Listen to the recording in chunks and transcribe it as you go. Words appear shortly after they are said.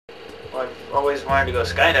Well, I've always wanted to go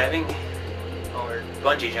skydiving or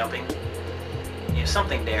bungee jumping.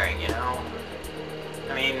 Something daring,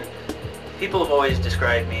 I mean, people have always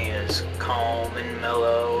described me as calm and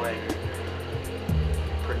mellow and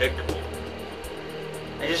predictable.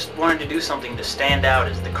 I just wanted to do something to stand out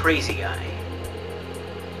as the crazy guy.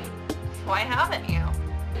 Why haven't you?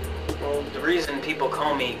 Well, the reason people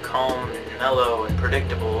call me calm and mellow and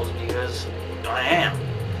predictable is because I am.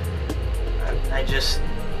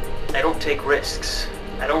 I don't take risks.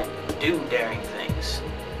 I don't do daring things.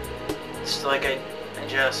 It's like I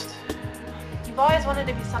just... You've always wanted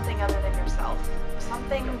to be something other than yourself.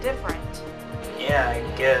 Something different. Yeah,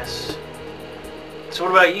 I guess. So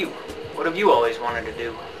what about you? What have you always wanted to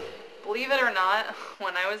do? Believe it or not,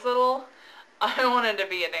 when I was little, I wanted to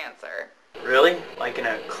be a dancer. Really? Like in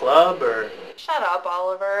a club or... Shut up,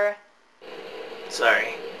 Oliver.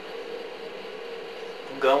 Sorry.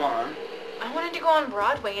 Go on. I wanted to go on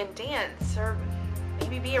Broadway and dance, or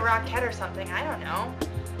maybe be a Rockette or something, I don't know.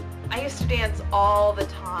 I used to dance all the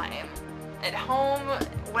time. At home,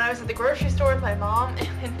 when I was at the grocery store with my mom.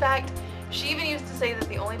 In fact, she even used to say that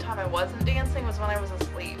the only time I wasn't dancing was when I was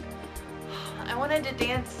asleep. I wanted to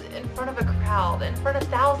dance in front of a crowd, in front of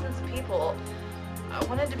thousands of people. I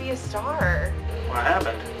wanted to be a star. What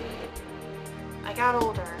happened? I got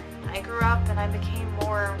older. I grew up and I became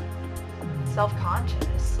more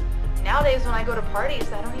self-conscious. Nowadays when I go to parties,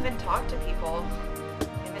 I don't even talk to people.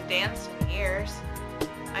 I haven't danced in years.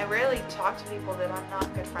 I rarely talk to people that I'm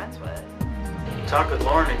not good friends with. You talk with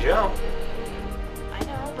Lauren and Joe. I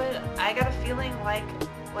know, but I got a feeling like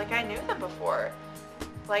I knew them before.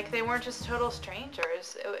 Like they weren't just total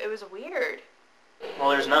strangers. It was weird. Well,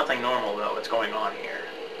 there's nothing normal about what's going on here.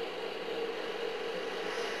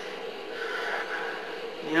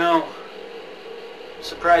 I'm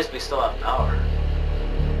surprised we still have power.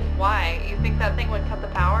 Why? You think that thing would cut the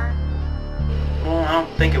power? Well, I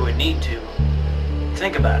don't think it would need to.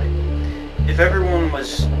 Think about it. If everyone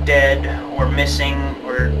was dead or missing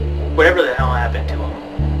or whatever the hell happened to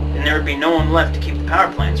them, then there would be no one left to keep the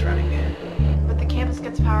power plants running. But the campus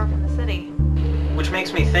gets power from the city. Which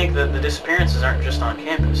makes me think that the disappearances aren't just on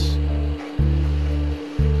campus.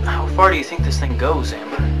 How far do you think this thing goes,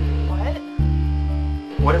 Amber? What?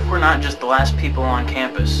 What if we're not just the last people on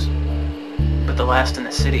campus, but the last in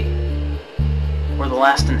the city? Or the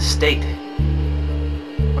last in the state?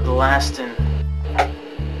 Or the last in...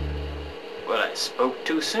 Well, I spoke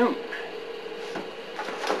too soon.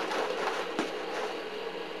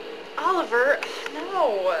 Oliver,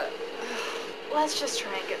 no. Let's just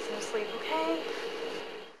try and get some sleep, okay?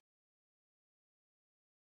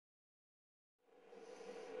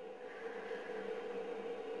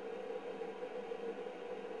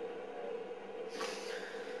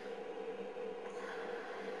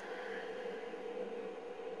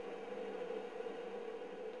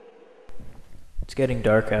 It's getting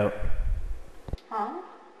dark out. Huh?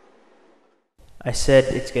 I said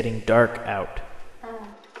it's getting dark out. Oh.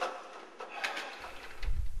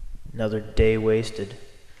 Another day wasted.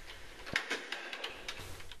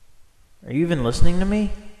 Are you even listening to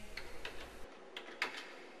me?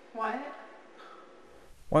 What?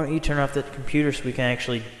 Why don't you turn off that computer so we can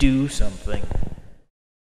actually do something?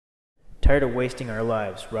 Tired of wasting our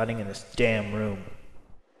lives rotting in this damn room.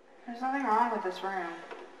 There's nothing wrong with this room.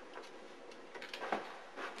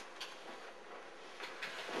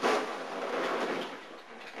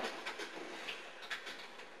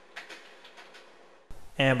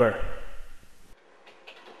 Amber.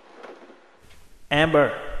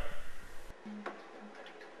 Amber.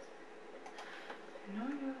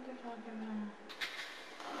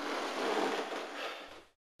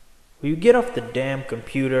 Will you get off the damn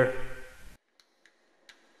computer?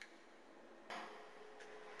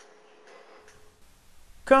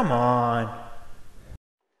 Come on.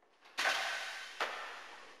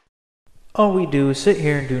 All we do is sit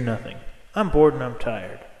here and do nothing. I'm bored and I'm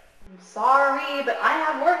tired. I'm sorry, but I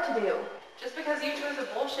have work to do. Just because you chose a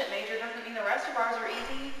bullshit major doesn't mean the rest of ours are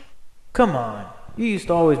easy. Come on. You used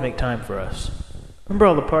to always make time for us. Remember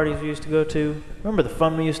all the parties we used to go to? Remember the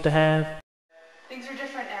fun we used to have? Things are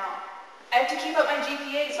different now. I have to keep up my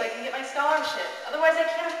GPA so I can get my scholarship. Otherwise I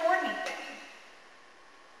can't afford anything.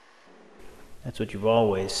 That's what you've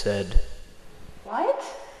always said. What?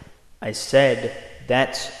 I said,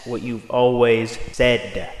 that's what you've always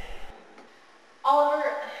said.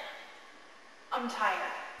 Oliver, I'm tired.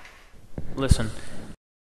 Listen,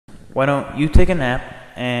 why don't you take a nap,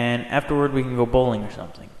 and afterward we can go bowling or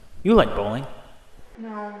something. You like bowling.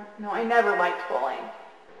 No, I never liked bowling.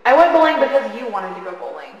 I went bowling because you wanted to go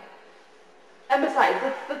bowling. And besides,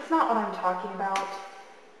 that's not what I'm talking about.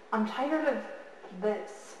 I'm tired of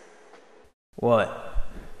this. What?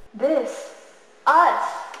 This. Us.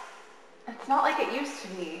 It's not like it used to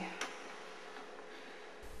be.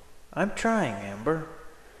 I'm trying, Amber.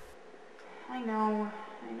 I know,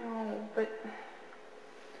 but...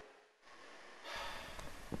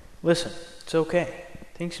 Listen, it's okay.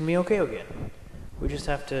 Things can be okay again. We just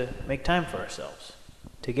have to make time for ourselves.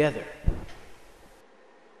 Together.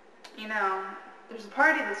 You know, there's a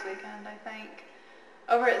party this weekend, I think.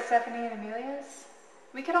 Over at Stephanie and Amelia's.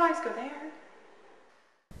 We could always go there.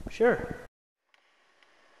 Sure.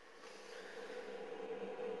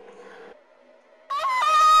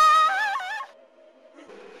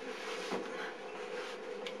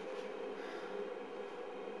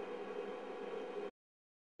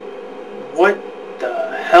 What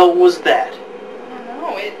the hell was that? I don't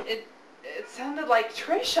know, it sounded like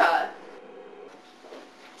Trisha.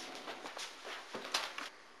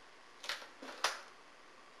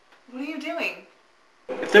 What are you doing?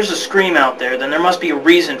 If there's a scream out there, then there must be a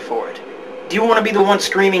reason for it. Do you want to be the one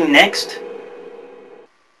screaming next?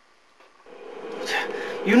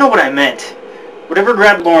 You know what I meant. Whatever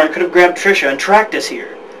grabbed Lauren could have grabbed Trisha and tracked us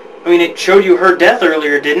here. I mean, it showed you her death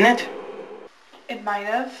earlier, didn't it? It might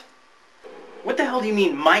have. What the hell do you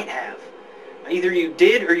mean, might have? Either you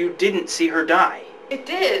did or you didn't see her die. It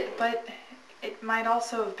did, but it might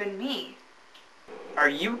also have been me. Are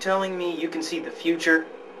you telling me you can see the future?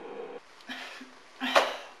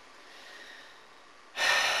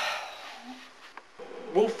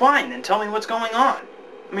 Well, fine, then tell me what's going on.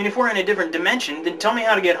 I mean, if we're in a different dimension, then tell me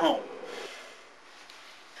how to get home.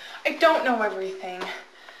 I don't know everything.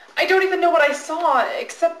 I don't even know what I saw,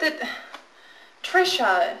 except that...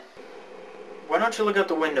 Trisha. Why don't you look out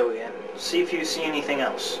the window again? See if you see anything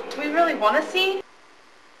else. Do we really want to see?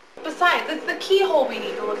 Besides, it's the keyhole we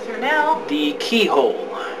need to look through now. The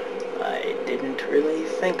keyhole. I didn't really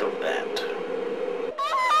think of that.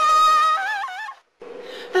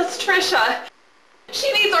 That's Trisha. She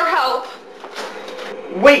needs our help.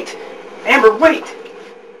 Wait! Amber, wait!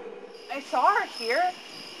 I saw her here.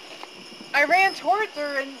 I ran towards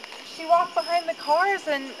her and she walked behind the cars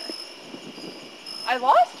and I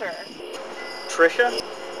lost her. Trisha?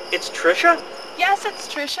 It's Trisha? Yes, it's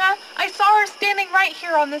Trisha. I saw her standing right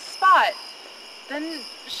here on this spot. Then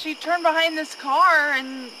she turned behind this car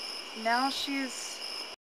and now she's...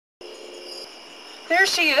 There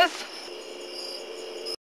she is.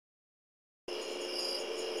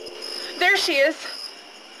 There she is.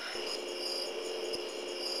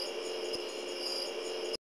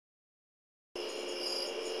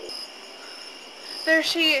 There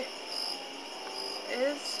she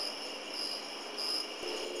is.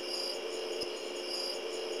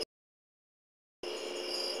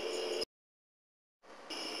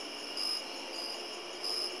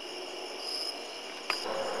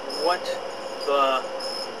 What the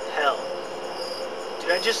hell?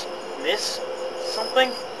 Did I just miss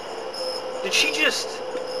something? Did she just...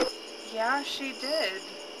 Yeah, she did.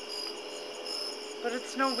 But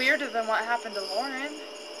it's no weirder than what happened to Lauren.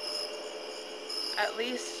 At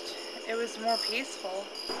least, it was more peaceful.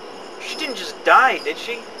 She didn't just die, did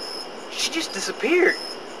she? She just disappeared.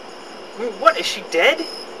 I mean, what, is she dead?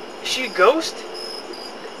 Is she a ghost?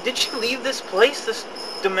 Did she leave this place, this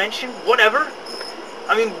dimension, whatever?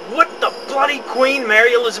 I mean, what the bloody Queen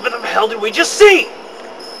Mary Elizabeth of hell did we just see?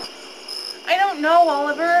 I don't know,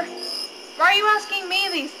 Oliver. Why are you asking me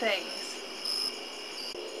these things?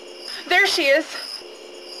 There she is.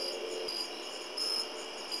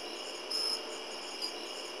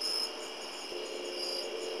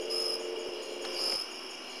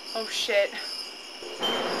 Oh shit.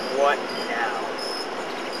 What now?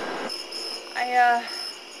 I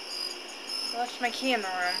left my key in the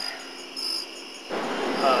room.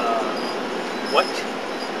 What?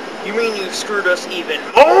 You mean you screwed us even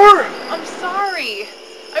more? I'm sorry.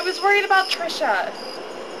 I was worried about Trisha.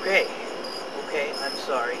 Okay, I'm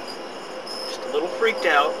sorry. Just a little freaked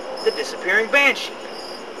out. The disappearing banshee.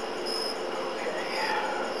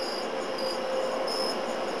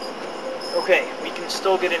 Okay, we can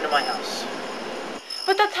still get into my house.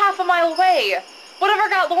 But that's half a mile away. Whatever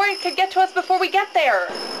got Lauren could get to us before we get there.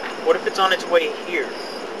 What if it's on its way here?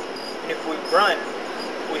 And if we run,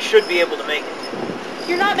 we should be able to make it.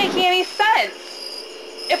 You're not making any sense.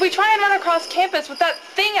 If we try and run across campus with that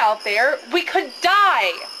thing out there, we could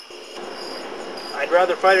die. I'd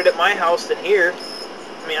rather fight it at my house than here.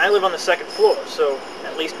 I mean, I live on the second floor, so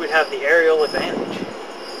at least we'd have the aerial advantage.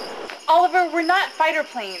 Oliver, we're not fighter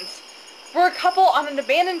planes. We're a couple on an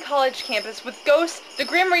abandoned college campus with ghosts, the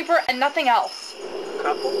Grim Reaper, and nothing else.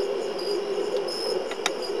 Couple?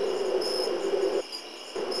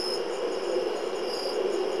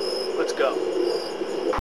 Let's go.